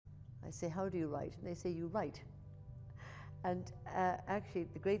say, how do you write? And they say, you write. And actually,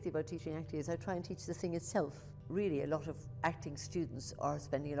 the great thing about teaching acting is I try and teach the thing itself. Really, a lot of acting students are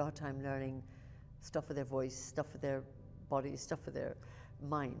spending a lot of time learning stuff for their voice, stuff for their bodies, stuff for their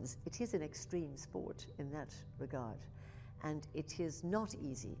minds. It is an extreme sport in that regard. And it is not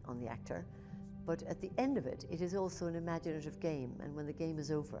easy on the actor, but at the end of it, it is also an imaginative game. And when the game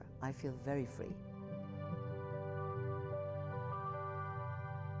is over, I feel very free.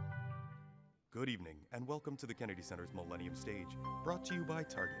 Good evening, and welcome to the Kennedy Center's Millennium Stage, brought to you by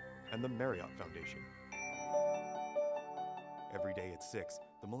Target and the Marriott Foundation. Every day at 6,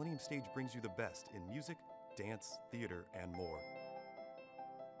 the Millennium Stage brings you the best in music, dance, theater, and more.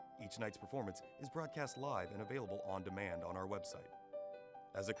 Each night's performance is broadcast live and available on demand on our website.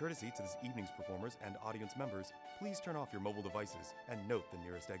 As a courtesy to this evening's performers and audience members, please turn off your mobile devices and note the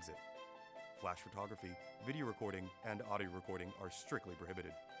nearest exit. Flash photography, video recording, and audio recording are strictly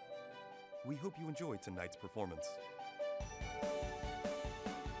prohibited. We hope you enjoy tonight's performance.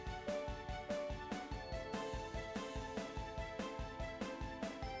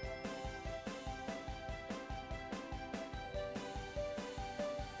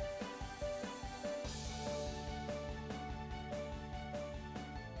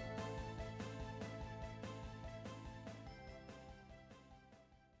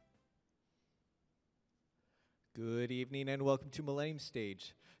 Good evening and welcome to Millennium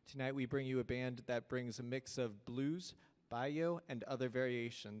Stage. Tonight we bring you a band that brings a mix of blues, Baião, and other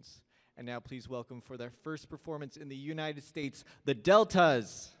variations. And now please welcome for their first performance in the United States, the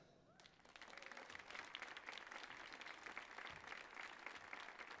Deltas.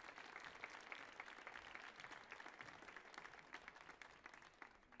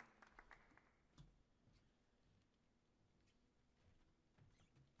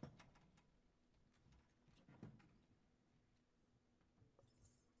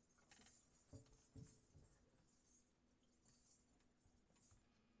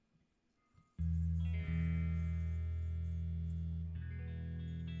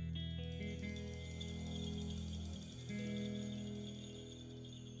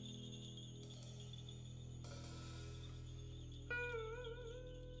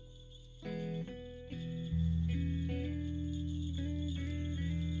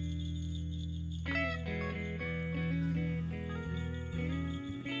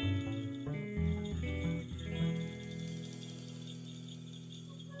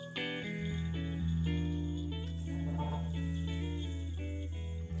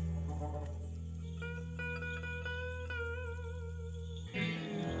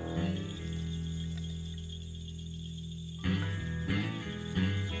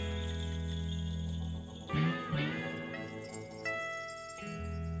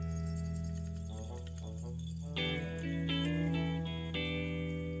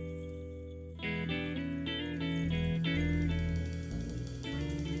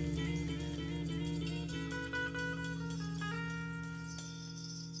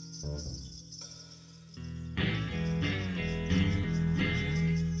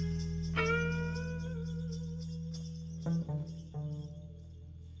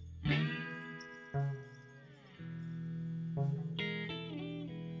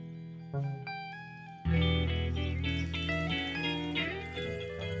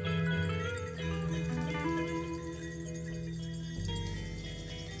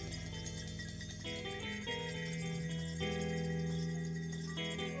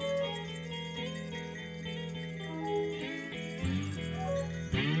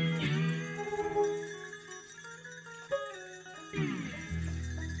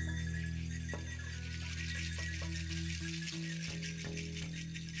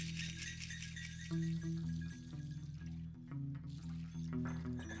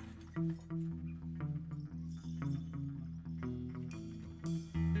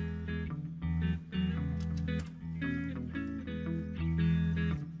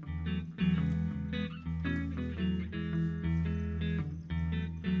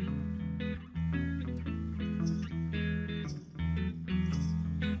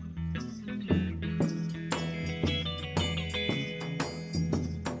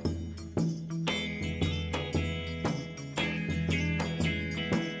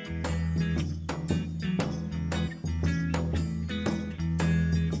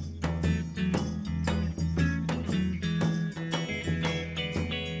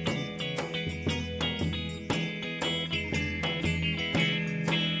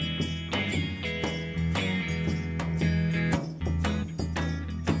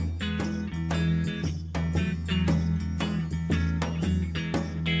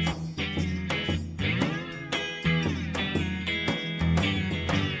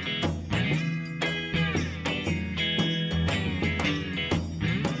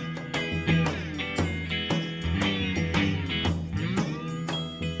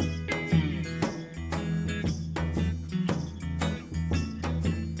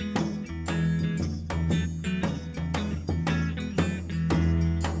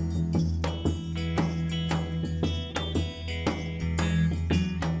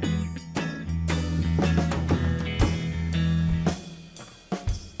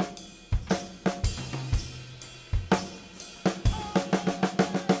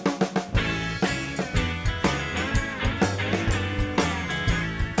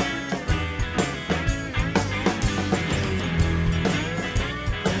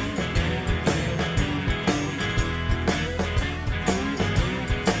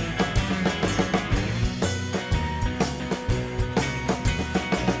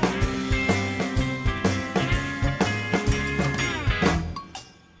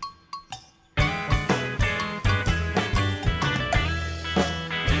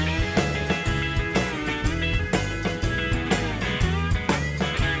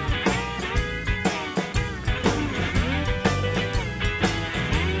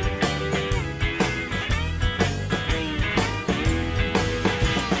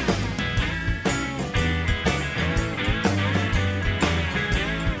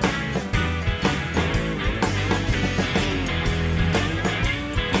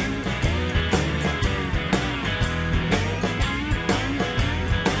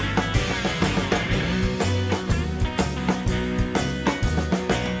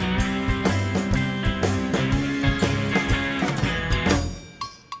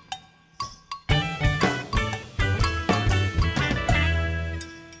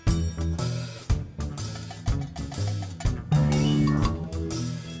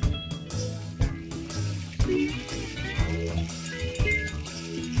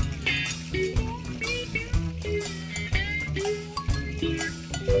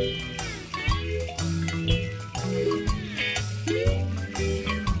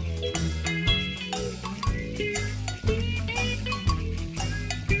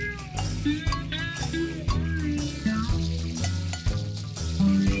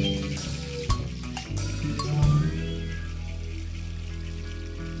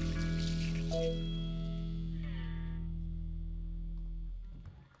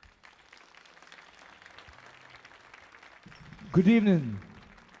 Good evening.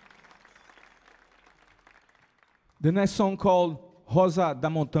 The next song called Rosa da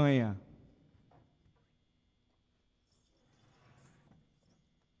Montanha.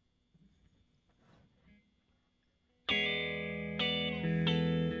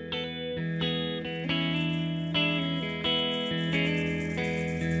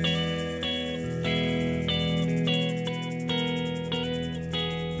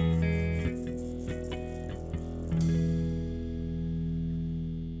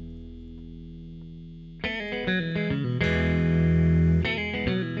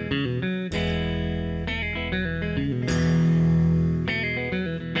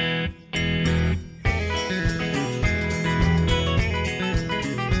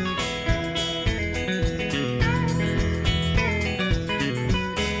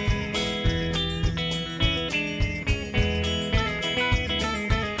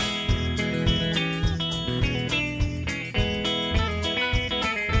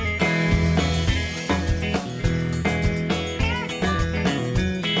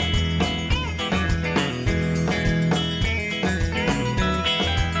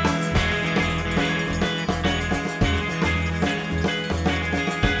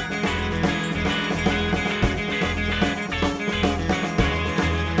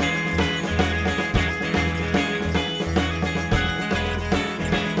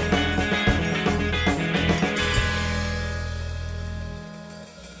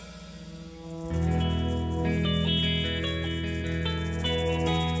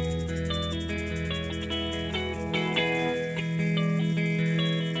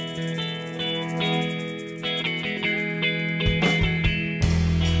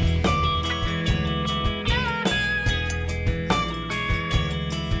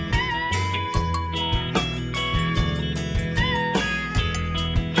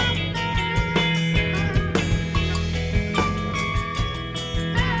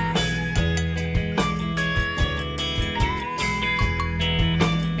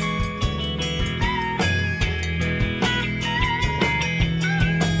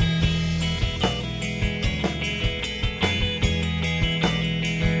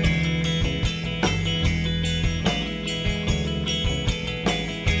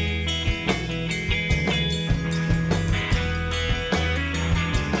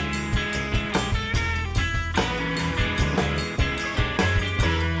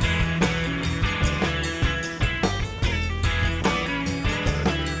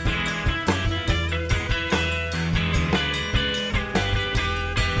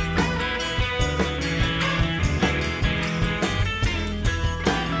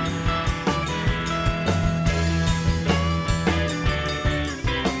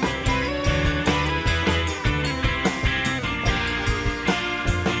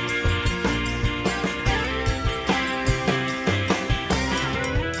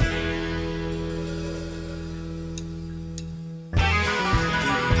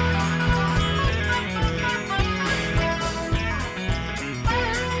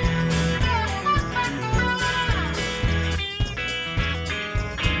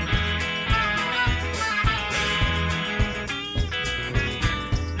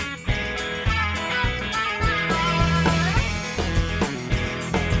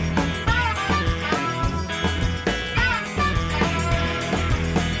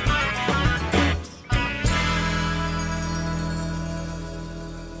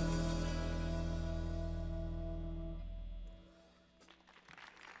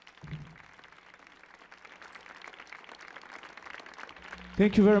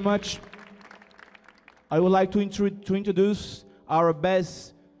 Thank you very much. I would like to introduce our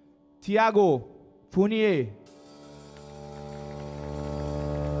bass, Thiago Fournier.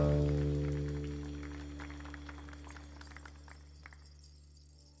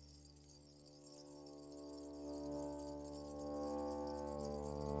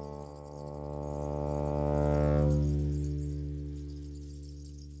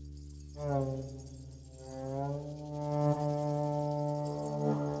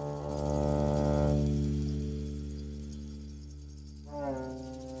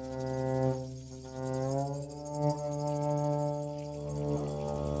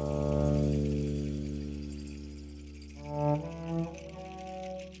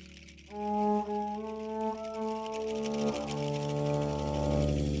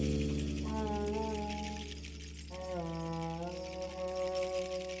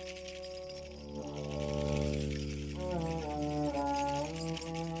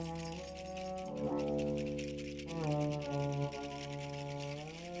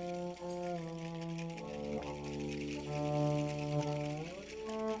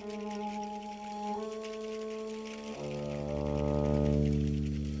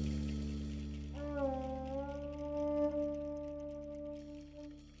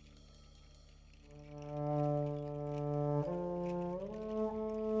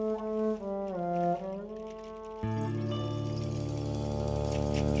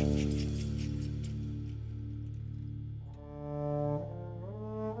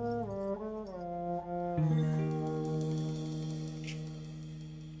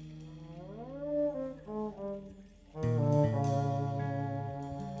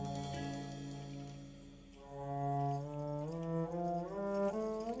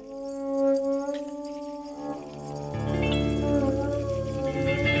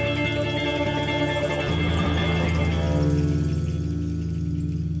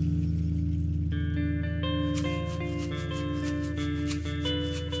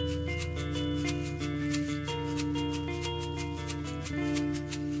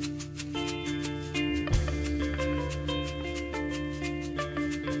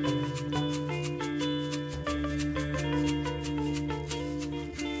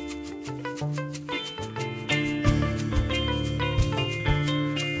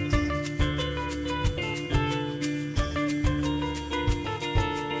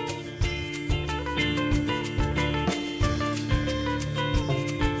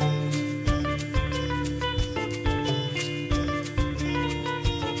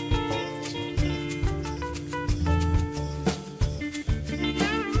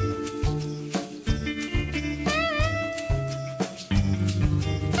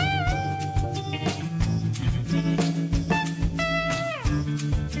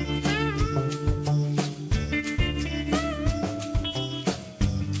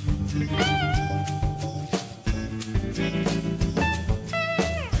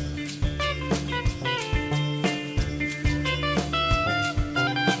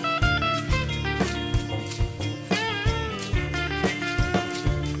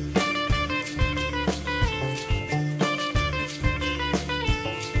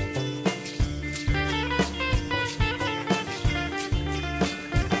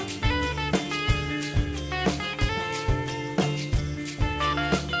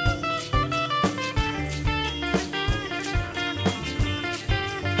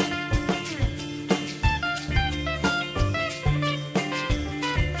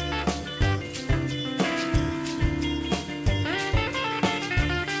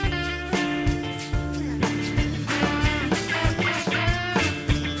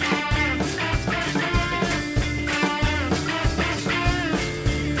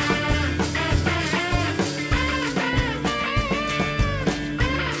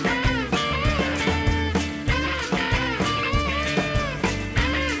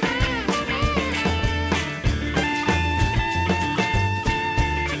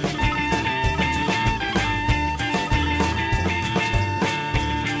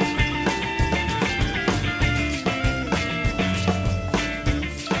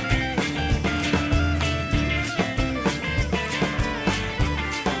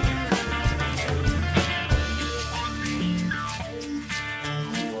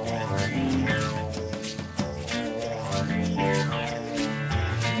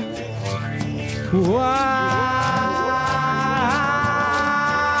 Oh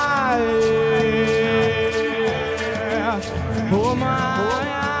my,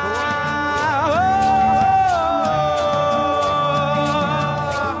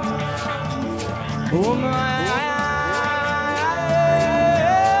 oh my.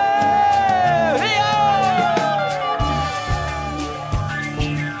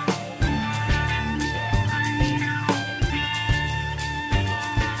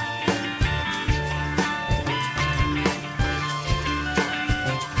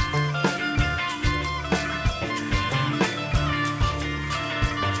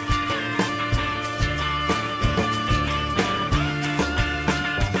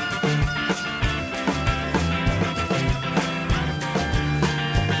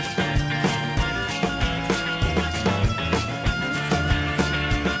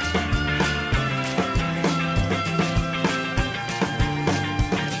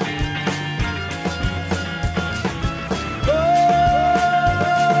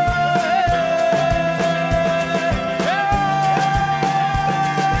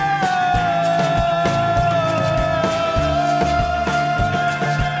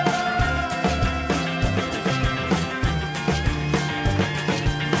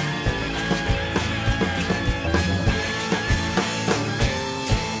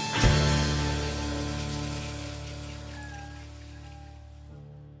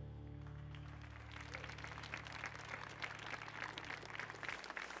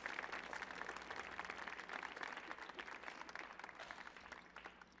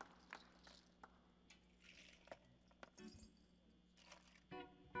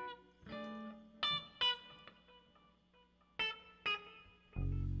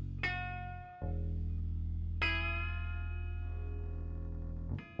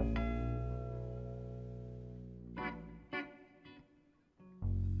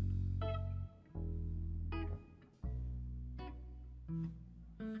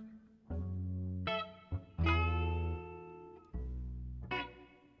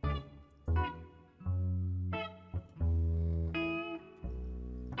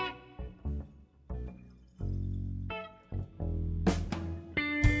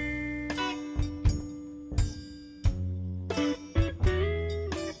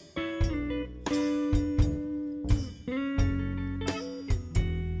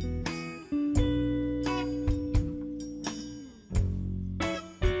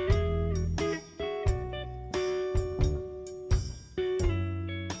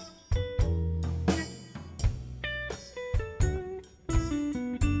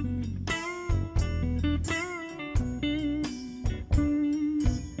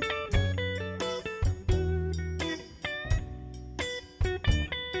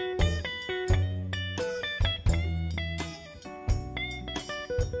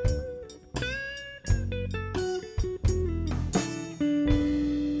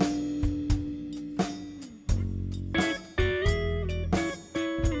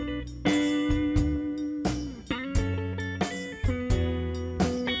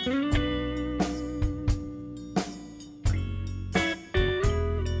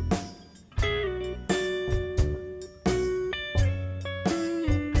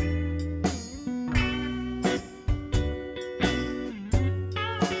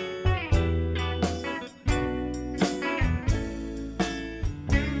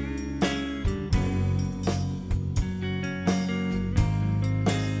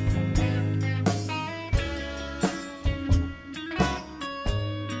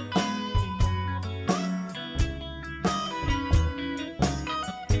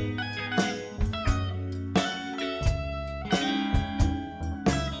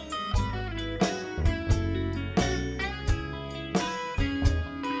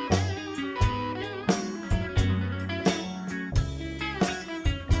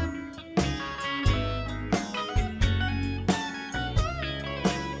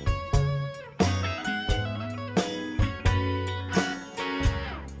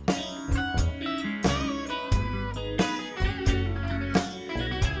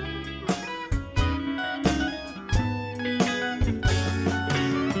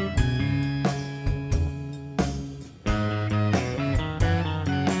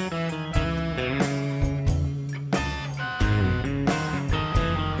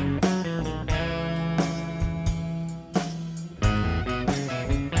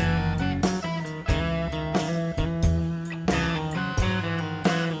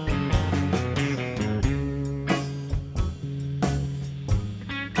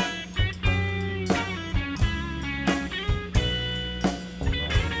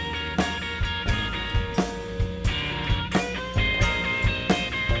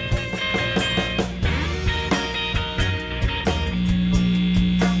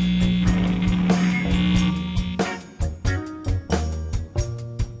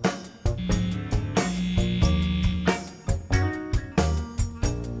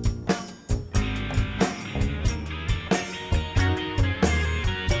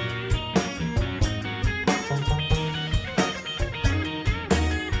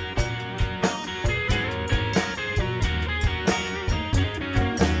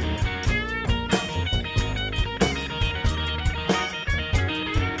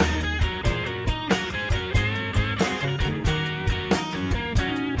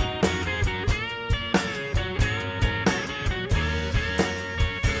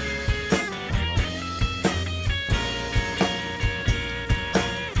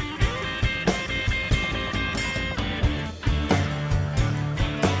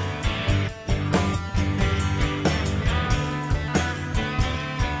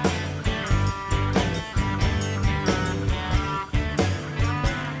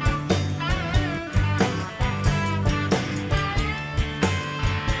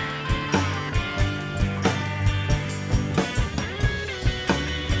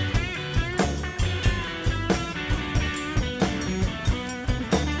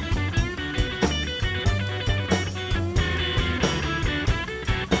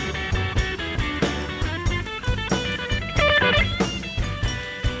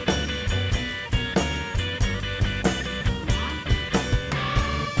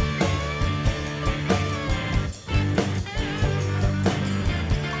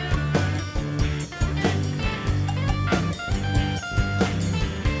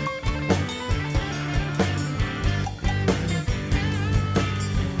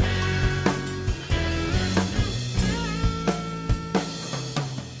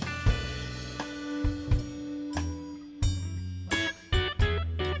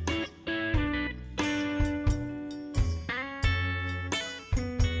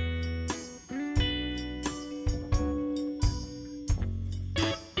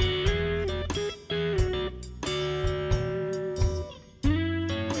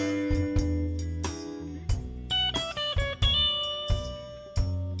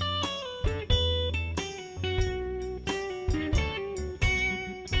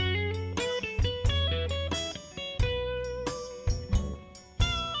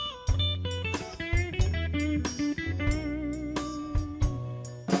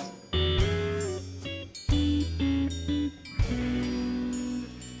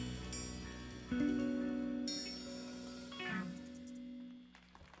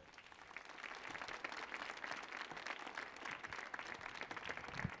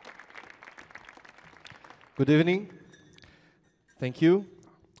 Good evening. Thank you.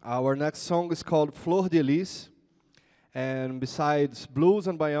 Our next song is called Flor de Lis, and besides blues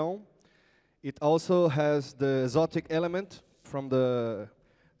and Baião, it also has the exotic element from the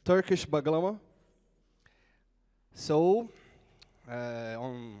Turkish baglama. So,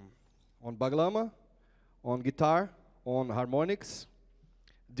 on baglama, on guitar, on harmonics,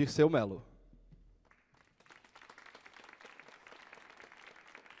 Dirceu Melo.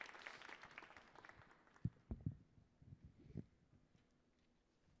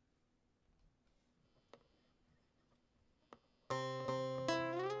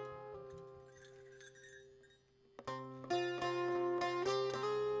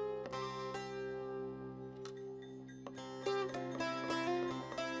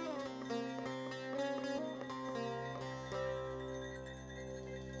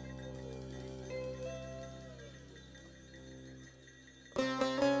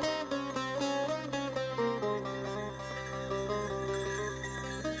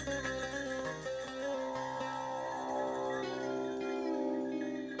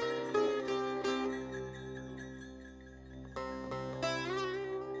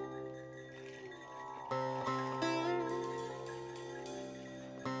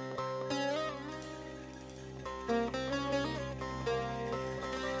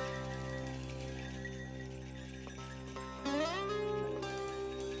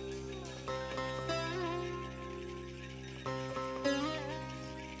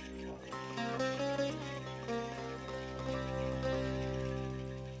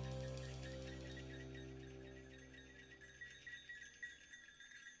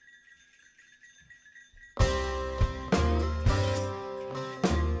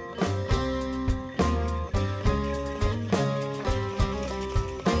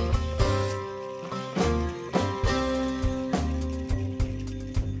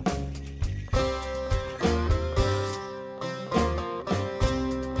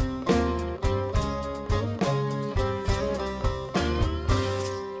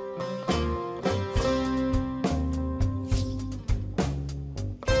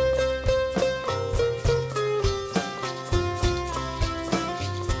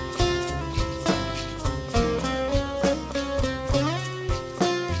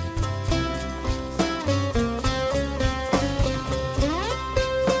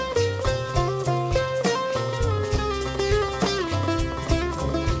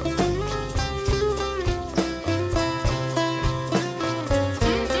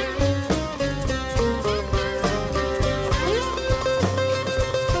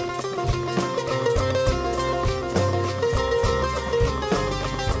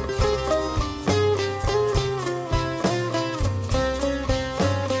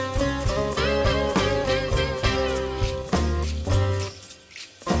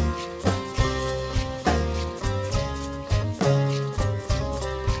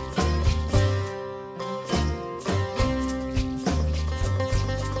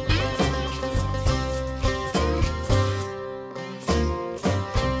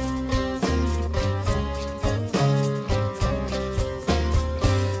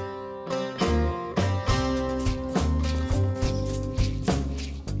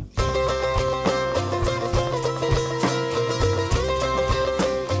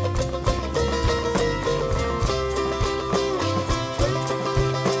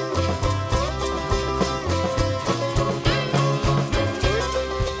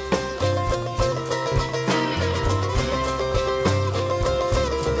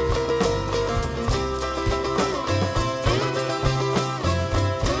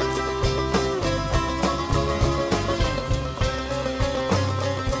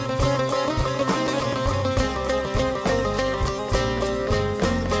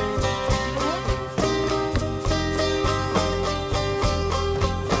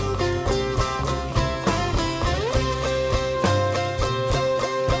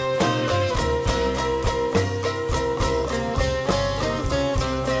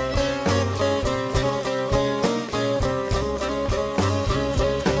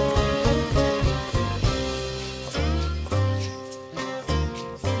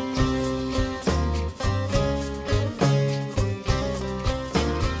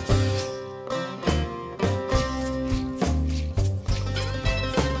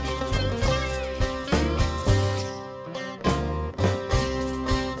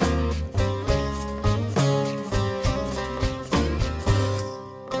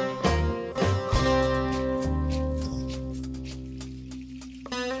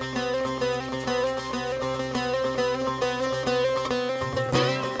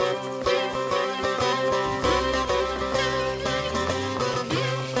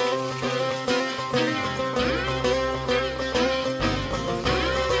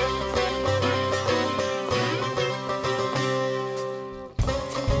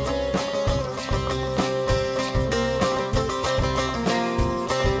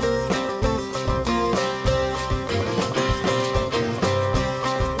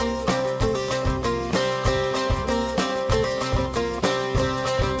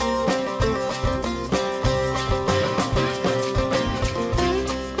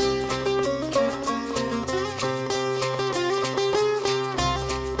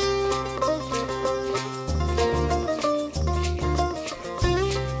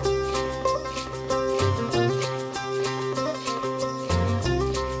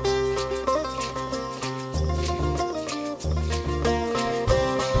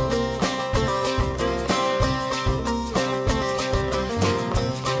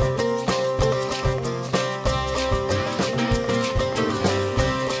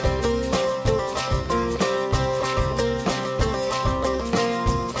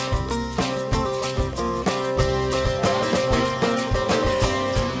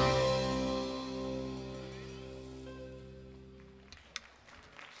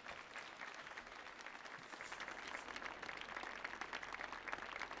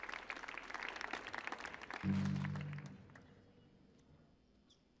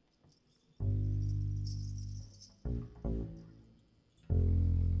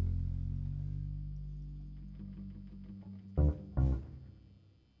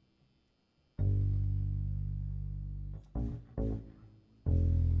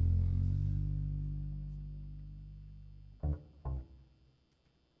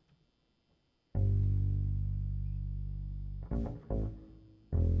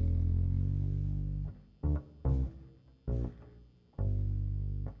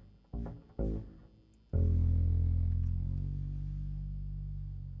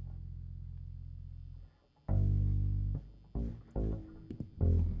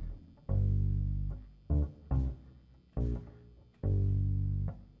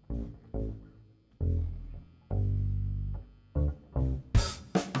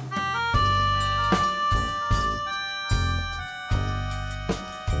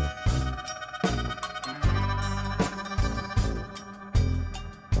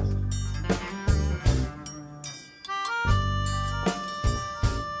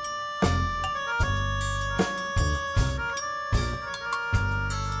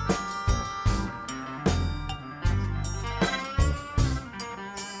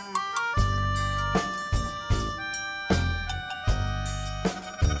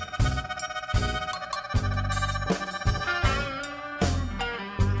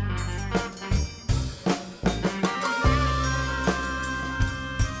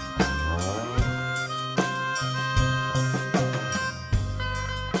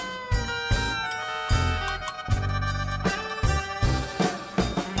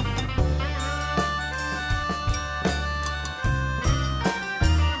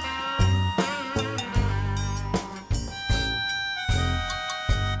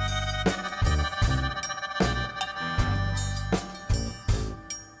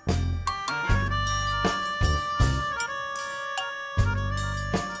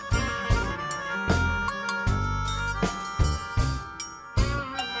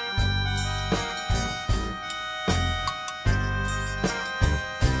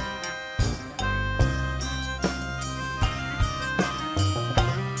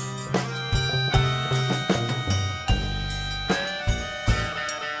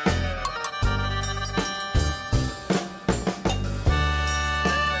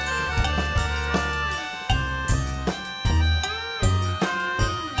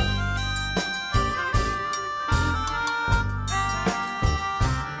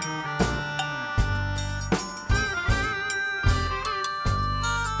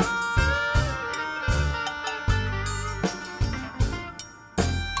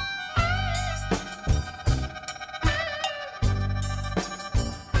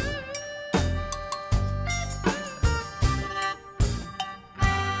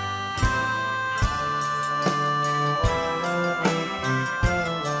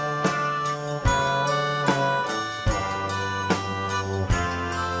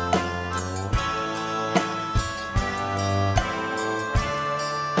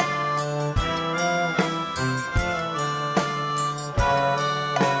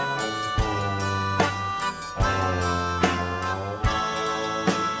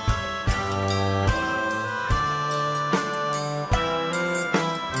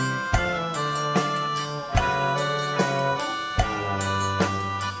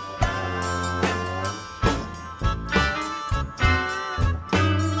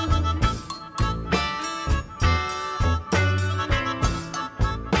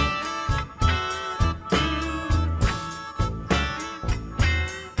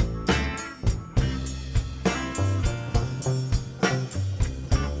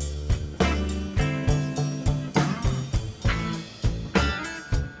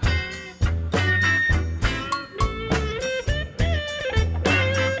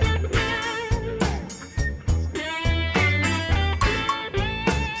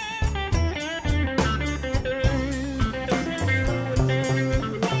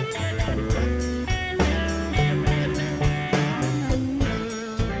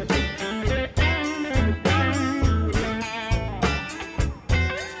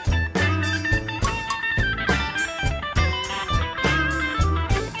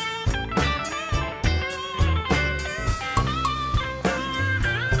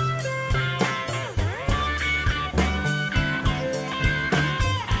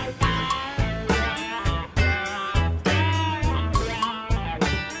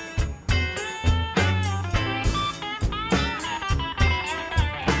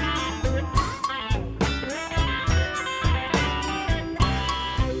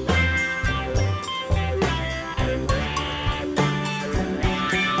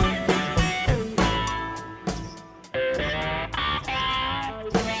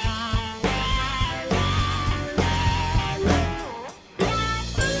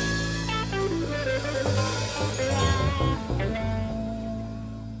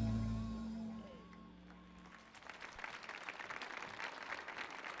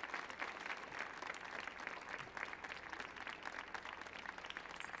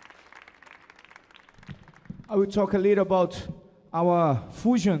 I will talk a little about our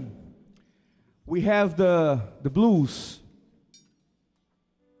fusion. We have the blues.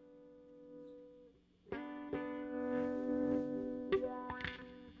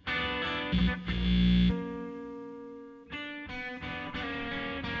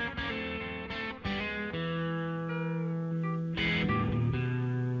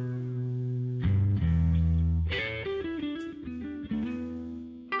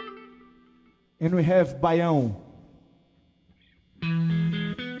 And we have Baião.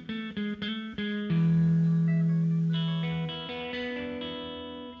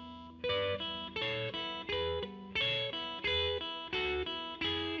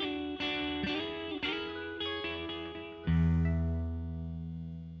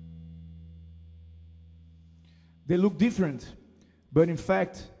 They look different, but in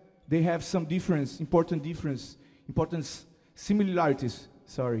fact, they have some important similarities,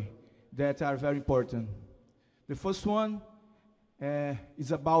 that are very important. The first one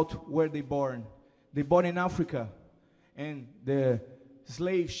is about where they born. They born in Africa, and the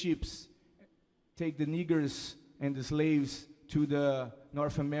slave ships take the niggers and the slaves to the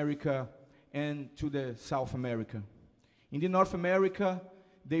North America and to the South America. In the North America,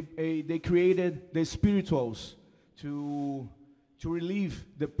 they created the spirituals to relieve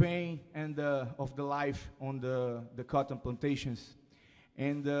the pain and of the life on the cotton plantations.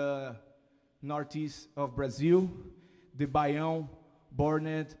 And the northeast of Brazil, the Baião born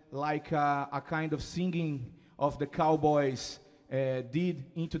it like a kind of singing of the cowboys did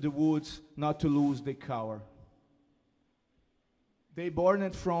into the woods not to lose the cow. They born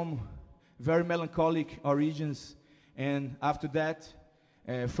it from very melancholic origins, and after that,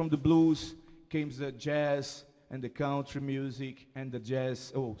 from the blues came the jazz and the country music and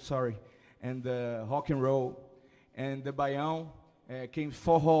the and the rock and roll. And the Baião came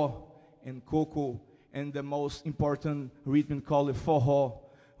forró and coco, and the most important rhythm called forró,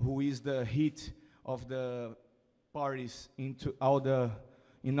 who is the hit of the parties into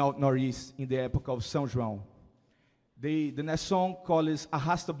in Northeast in the epoch of São João. The next song called is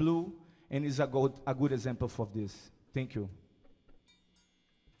Arrasta Blue, and is a good example for this. Thank you.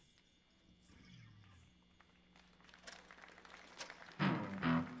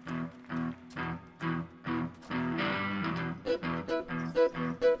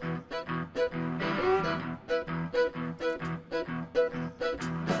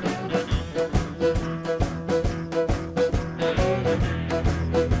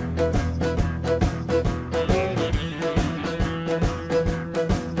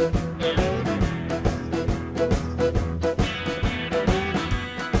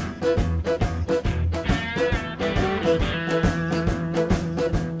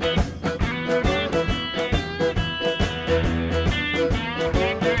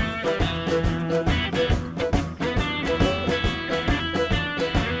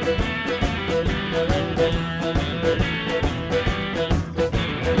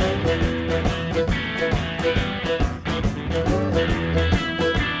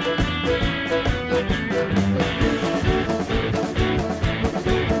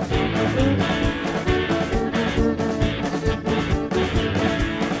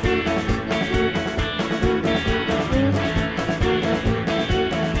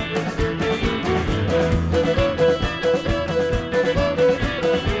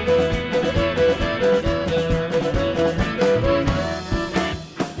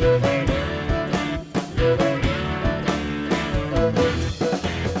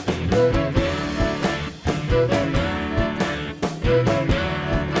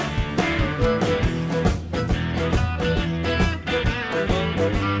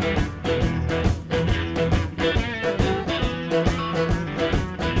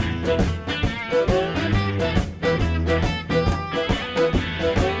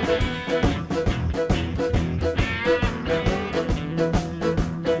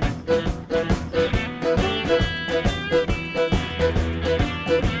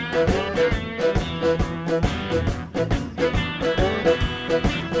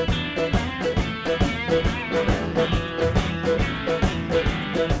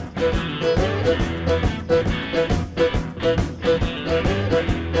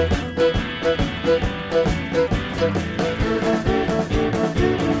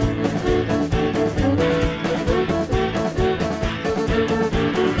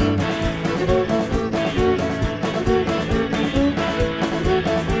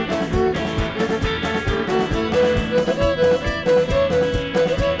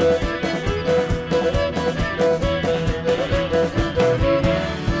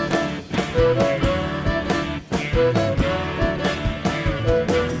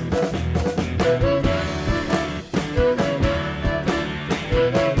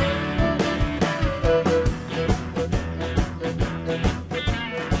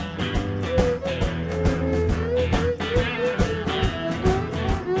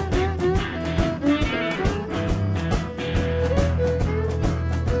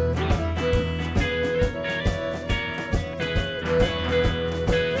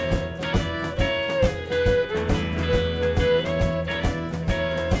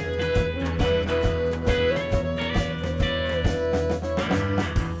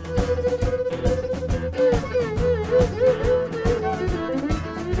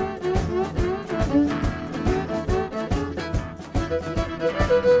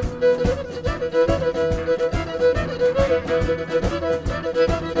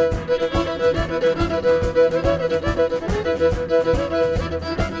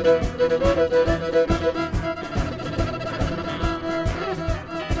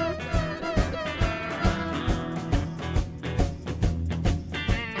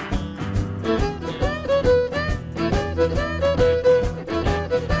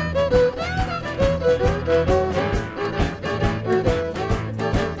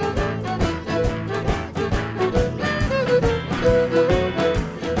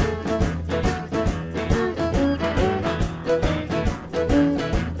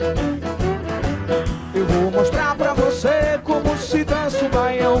 Eu vou mostrar pra você como se dança o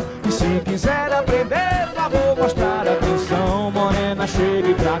baião. E se quiser aprender, lá vou mostrar atenção. Morena,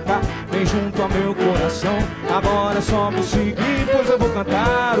 chegue pra cá, vem junto ao meu coração. Agora é só me seguir, pois eu vou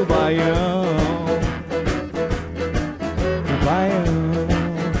cantar o baião. O baião.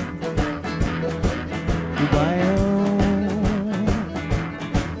 O baião.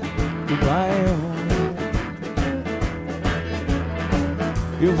 O baião.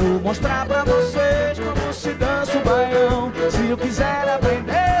 Eu vou mostrar pra vocês como se dança o baião. Se eu quiser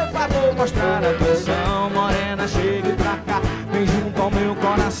aprender, vou mostrar atenção. Morena, chegue pra cá, vem junto ao meu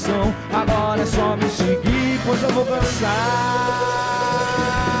coração. Agora é só me seguir, pois eu vou dançar.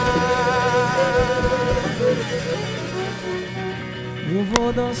 Eu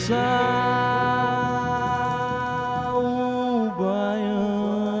vou dançar o baião.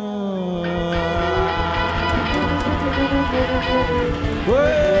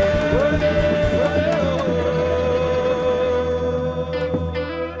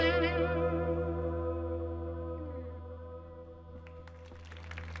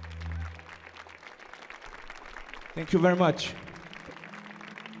 Thank you very much.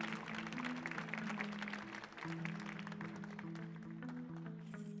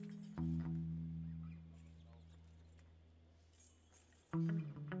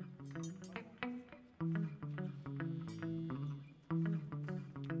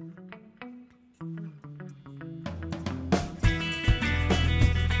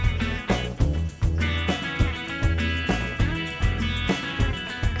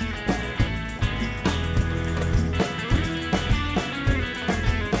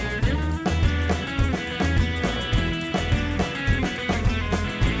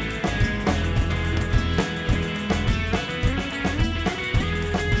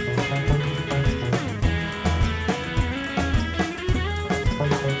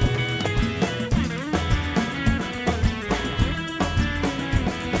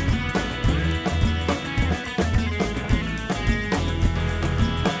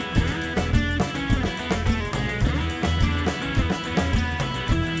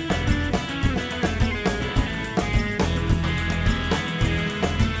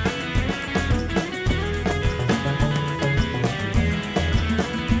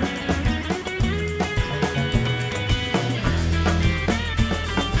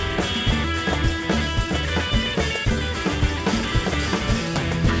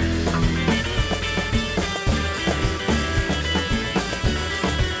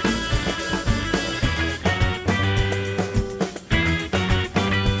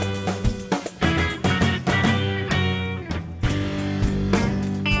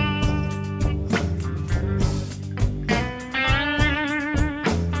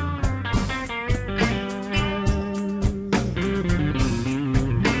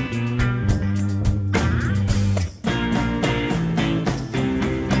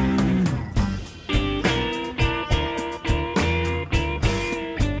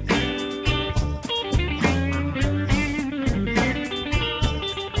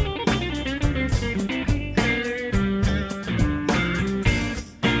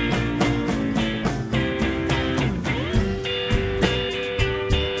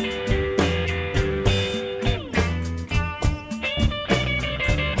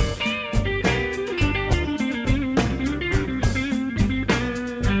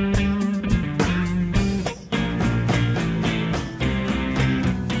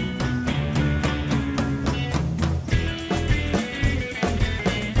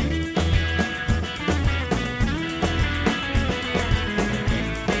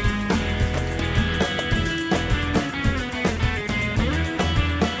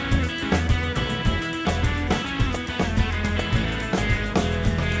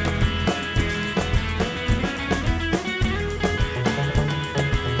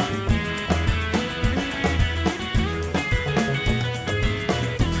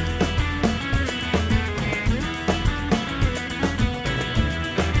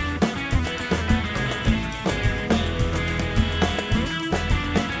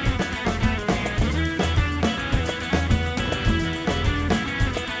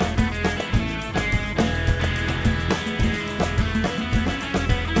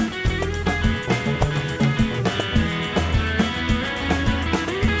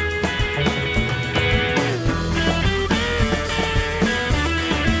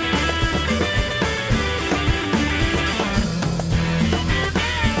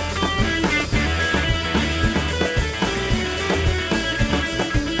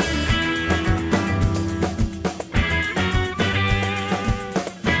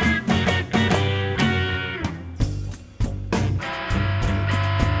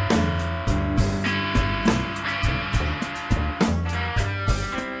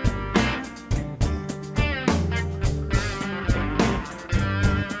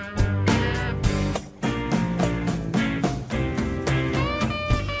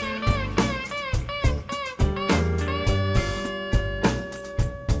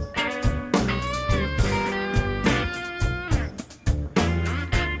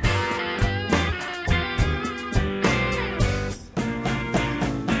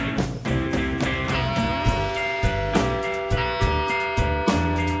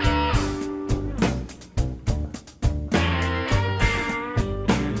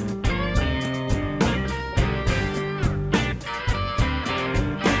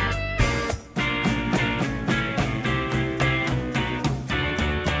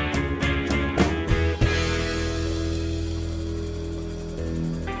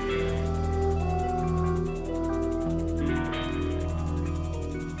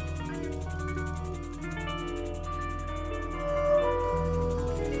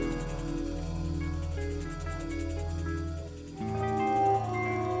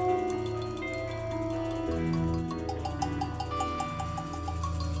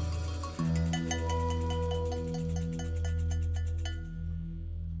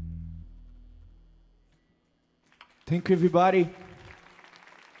 Thank you, everybody.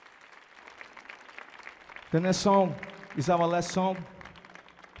 The next song is our last song.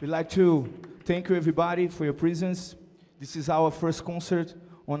 We'd like to thank you, everybody, for your presence. This is our first concert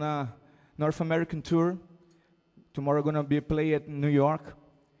on a North American tour. Tomorrow gonna be a play at New York.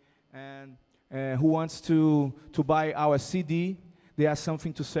 And who wants to buy our CD? There has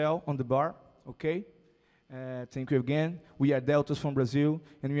something to sell on the bar, okay? Thank you again. We are Deltas from Brazil,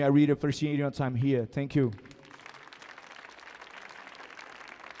 and we are really appreciating your time here. Thank you.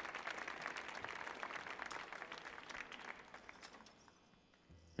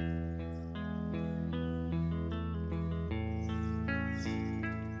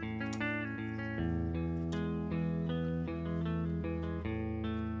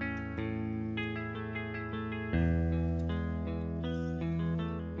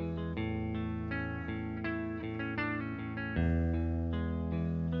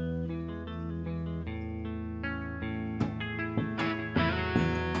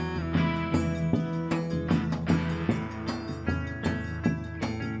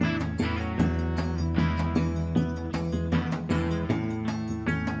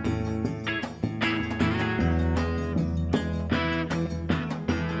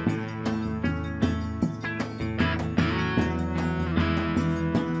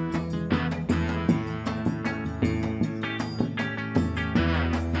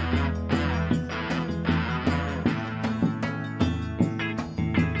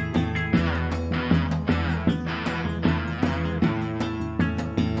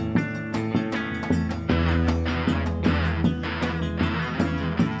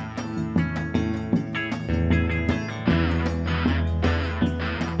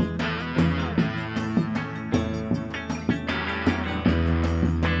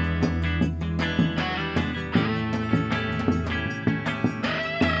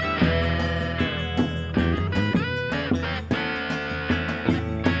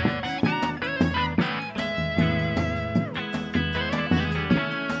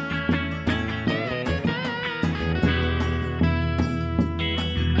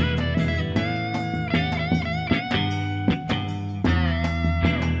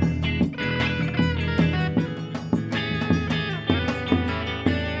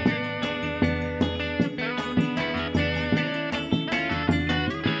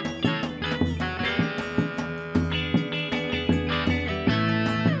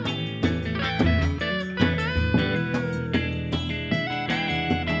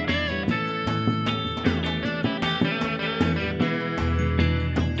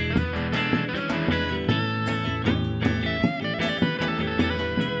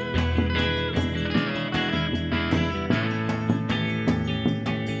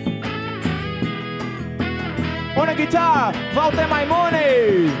 On a guitar, Walter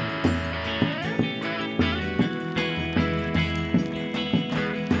Maimone.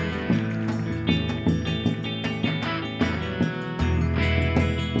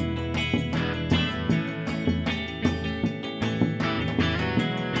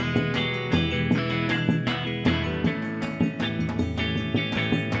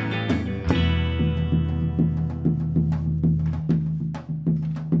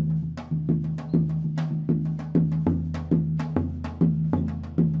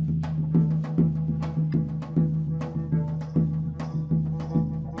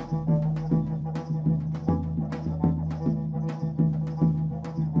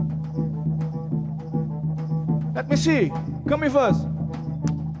 Let me see. Come with us.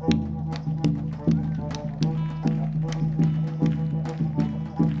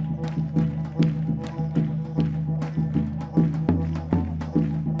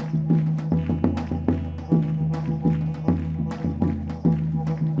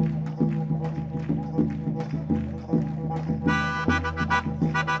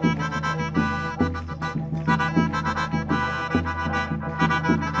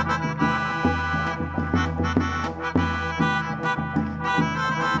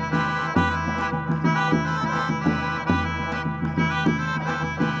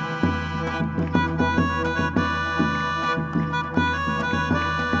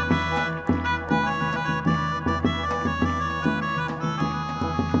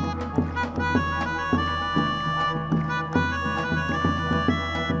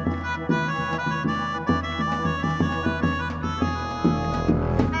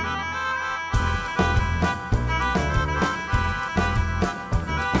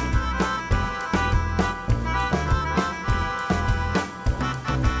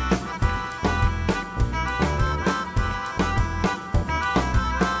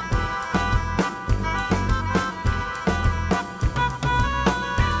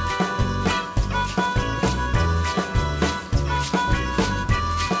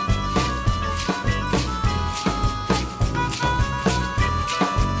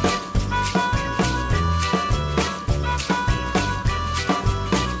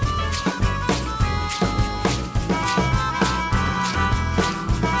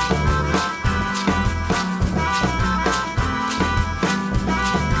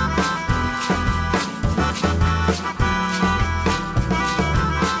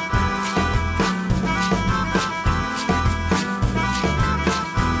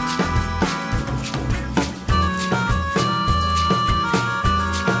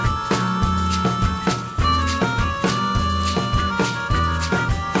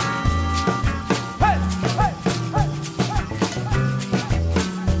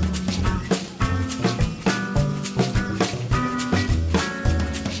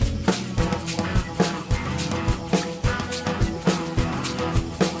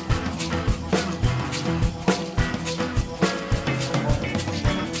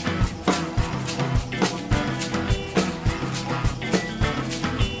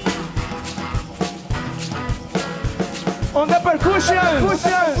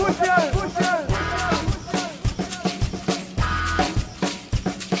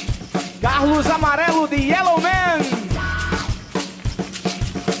 Carlos Amarelo, the Yellow Man.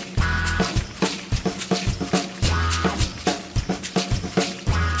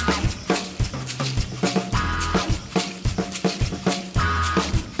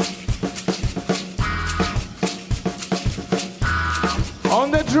 On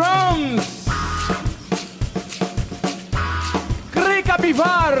the drums, Krika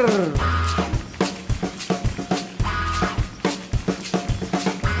Bivar.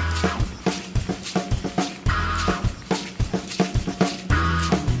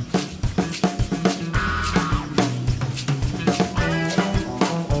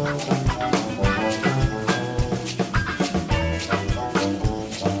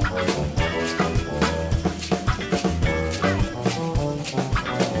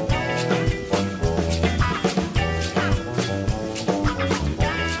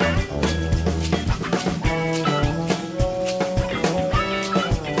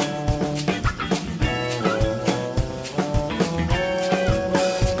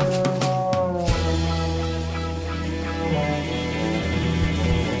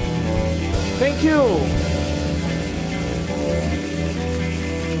 Thank you.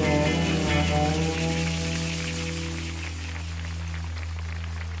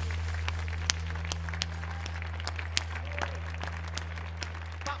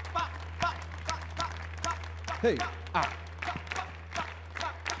 Hey.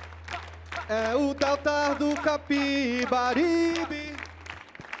 É o delta do Capibaribe,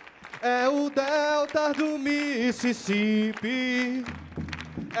 é o delta do Mississippi,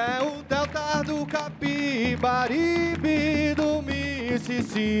 é o delta do Capibaribe, do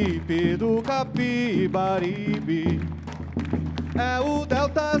Mississippi, do Capibaribe. É o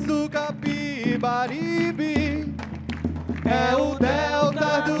delta do Capibaribe, é o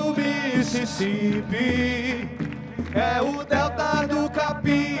delta do Mississippi, é o delta do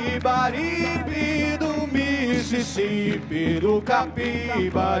Capibaribe, do Mississippi, do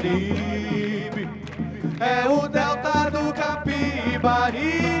Capibaribe. É o delta do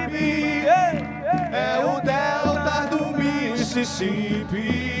Capibaribe, é o delta do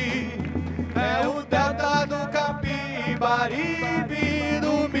Mississippi, é o delta do Capibaribe,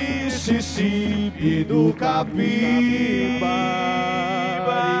 do Mississippi, do Capibaribe.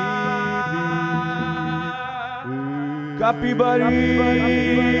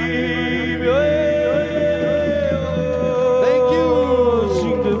 Thank you.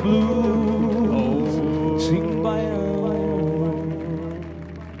 Sing the blues. Sing Baião.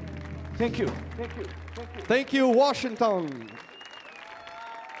 Thank you. Thank you, Washington.